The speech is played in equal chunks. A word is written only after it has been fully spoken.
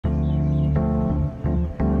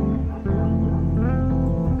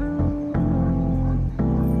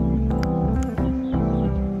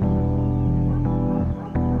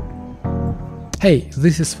Hey,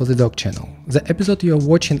 this is For the Dog channel. The episode you are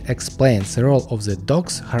watching explains the role of the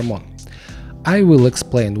dog's hormone. I will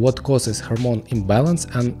explain what causes hormone imbalance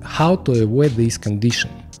and how to avoid this condition.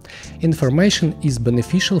 Information is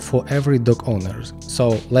beneficial for every dog owner,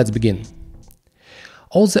 so let's begin.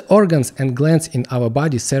 All the organs and glands in our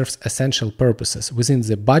body serve essential purposes within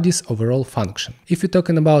the body's overall function. If you're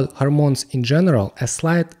talking about hormones in general, a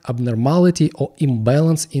slight abnormality or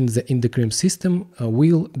imbalance in the endocrine system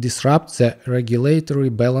will disrupt the regulatory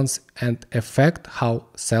balance and affect how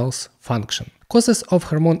cells function. Causes of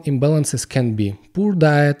hormone imbalances can be poor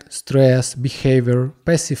diet, stress, behavior,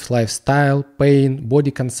 passive lifestyle, pain,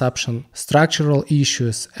 body consumption, structural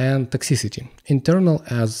issues, and toxicity, internal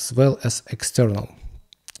as well as external.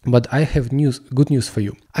 But I have good news for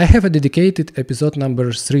you. I have a dedicated episode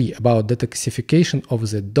number 3 about detoxification of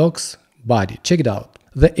the dog's body. Check it out.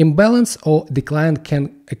 The imbalance or decline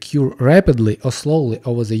can occur rapidly or slowly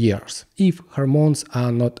over the years. If hormones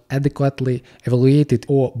are not adequately evaluated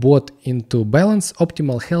or brought into balance,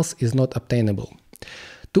 optimal health is not obtainable.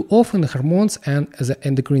 Too often, hormones and the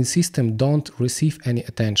endocrine system don't receive any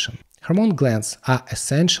attention. Hormone glands are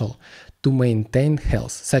essential to maintain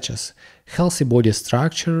health, such as healthy body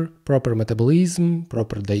structure, proper metabolism,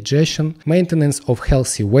 proper digestion, maintenance of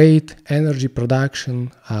healthy weight, energy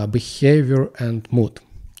production, behavior, and mood.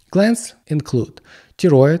 Glands include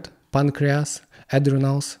thyroid, pancreas,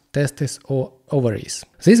 adrenals, testes, or ovaries.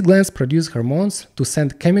 These glands produce hormones to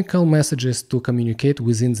send chemical messages to communicate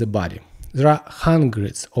within the body. There are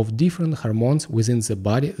hundreds of different hormones within the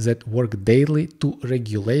body that work daily to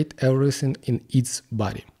regulate everything in its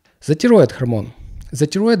body. The thyroid hormone. The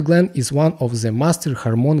thyroid gland is one of the master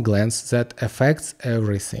hormone glands that affects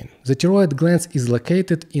everything. The thyroid gland is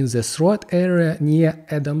located in the throat area near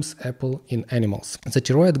Adam's apple in animals. The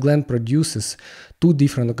thyroid gland produces two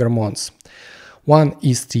different hormones. One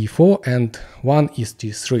is T4 and one is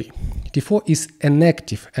T3. T4 is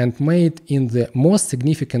inactive and made in the most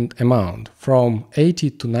significant amount, from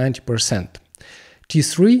 80 to 90%.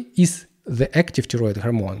 T3 is the active thyroid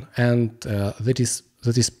hormone, and that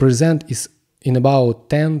is present in about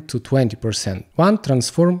 10 to 20%. One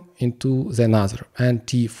transforms into the other, and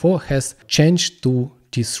T4 has changed to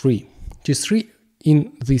T3. T3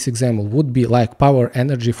 in this example would be like power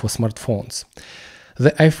energy for smartphones.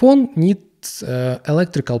 The iPhone needs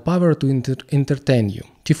electrical power to entertain you.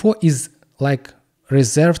 T4 is like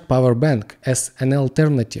reserved power bank as an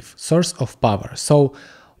alternative source of power. So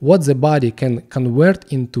what the body can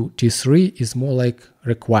convert into T3 is more like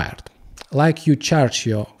required. Like you charge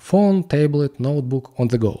your phone, tablet, notebook on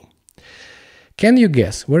the go. Can you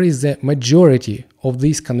guess where is the majority of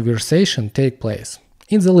this conversation take place?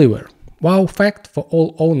 In the liver. Wow fact for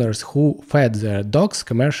all owners who fed their dogs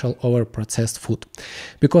commercial or processed food.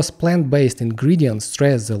 Because plant-based ingredients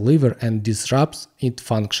stress the liver and disrupts its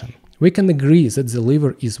function. We can agree that the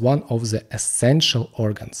liver is one of the essential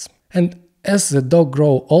organs. And as the dog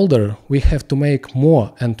grows older, we have to make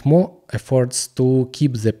more and more efforts to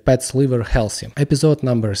keep the pet's liver healthy. Episode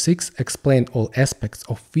number 6 explains all aspects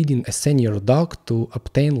of feeding a senior dog to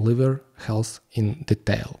obtain liver health in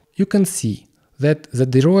detail. You can see that the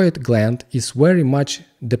thyroid gland is very much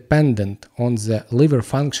dependent on the liver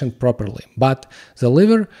function properly, but the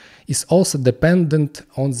liver is also dependent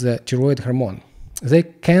on the thyroid hormone. They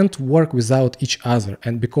can't work without each other,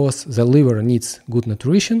 and because the liver needs good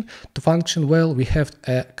nutrition to function well, we have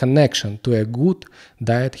a connection to a good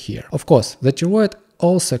diet here. Of course, the thyroid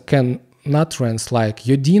also can nutrients like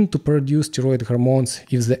iodine to produce thyroid hormones.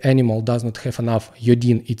 If the animal does not have enough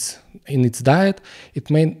iodine in its diet,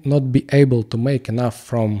 it may not be able to make enough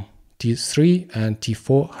from T3 and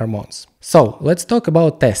T4 hormones. So let's talk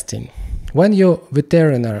about testing. When your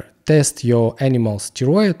veterinarian test your animal's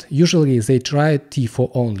thyroid, usually they try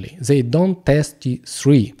T4 only. They don't test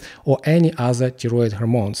T3 or any other thyroid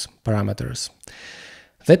hormones parameters.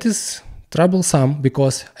 That is troublesome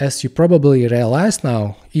because, as you probably realize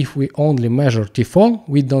now, if we only measure T4,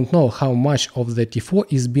 we don't know how much of the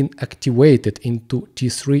T4 is being activated into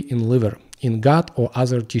T3 in liver, in gut or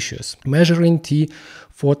other tissues. Measuring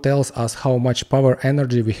T4 tells us how much power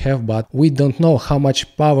energy we have, but we don't know how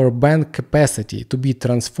much power bank capacity to be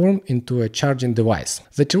transformed into a charging device.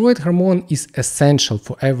 The thyroid hormone is essential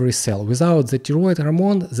for every cell. Without the thyroid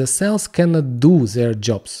hormone, the cells cannot do their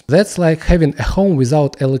jobs. That's like having a home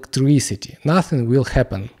without electricity. Nothing will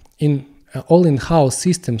happen. All in-house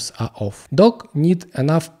systems are off. Dog need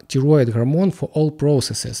enough thyroid hormone for all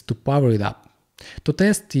processes to power it up. To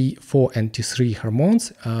test T4 and T3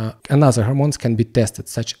 hormones, another hormones can be tested,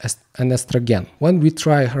 such as an estrogen. When we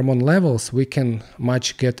try hormone levels, we can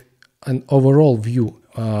get an overall view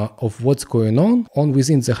of what's going on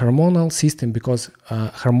within the hormonal system, because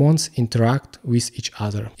hormones interact with each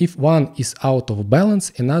other. If one is out of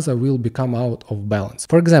balance, another will become out of balance.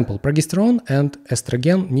 For example, progesterone and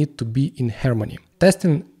estrogen need to be in harmony.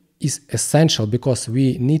 Testing is essential because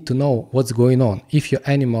we need to know what's going on. If your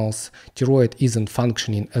animal's thyroid isn't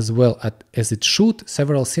functioning as well as it should,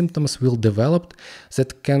 several symptoms will develop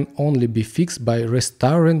that can only be fixed by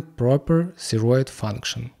restoring proper thyroid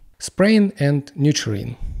function. Spaying and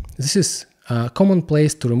neutering. This is a common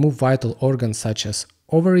place to remove vital organs such as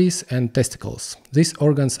ovaries and testicles. These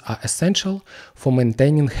organs are essential for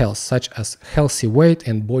maintaining health, such as healthy weight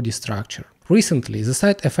and body structure. Recently, the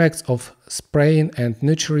side effects of spaying and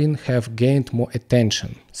neutering have gained more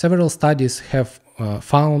attention. Several studies have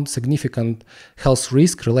found significant health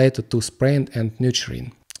risks related to spaying and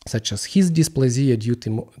neutering, such as his dysplasia due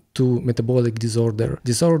to metabolic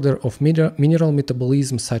disorder of mineral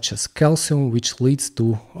metabolism such as calcium, which leads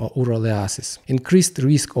to uroleasis, increased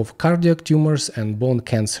risk of cardiac tumors and bone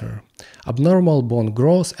cancer, abnormal bone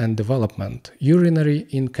growth and development, urinary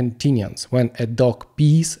incontinence when a dog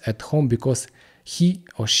pees at home because he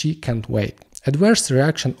or she can't wait, adverse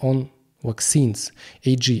reaction on vaccines,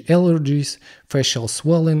 e.g. allergies, facial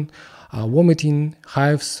swelling, vomiting,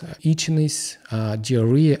 hives, itchiness,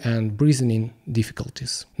 diarrhea and breathing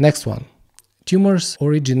difficulties. Next one. Tumors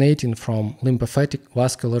originating from lymphatic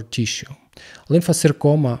vascular tissue.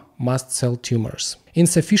 Lymphosarcoma, mast cell tumors.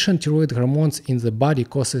 Insufficient thyroid hormones in the body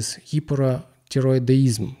causes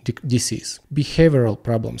hyperthyroidism disease. Behavioral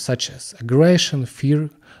problems such as aggression, fear,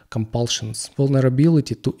 compulsions,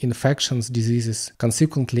 vulnerability to infections, diseases,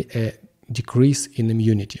 consequently a decrease in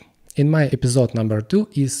immunity. In my episode number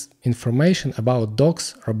 2 is information about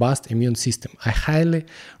dogs' robust immune system. I highly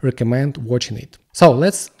recommend watching it. So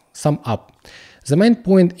let's sum up. The main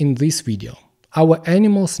point in this video: our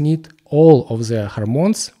animals need all of their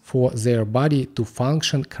hormones for their body to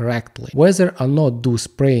function correctly. Whether or not do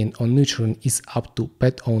spraying or neutering is up to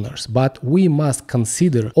pet owners, but we must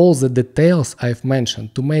consider all the details I've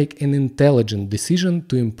mentioned to make an intelligent decision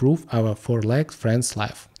to improve our four-legged friend's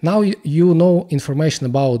life. Now you know information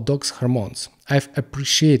about dogs' hormones. I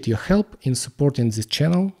appreciate your help in supporting this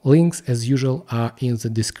channel. Links, as usual, are in the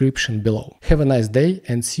description below. Have a nice day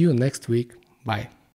and see you next week. Bye.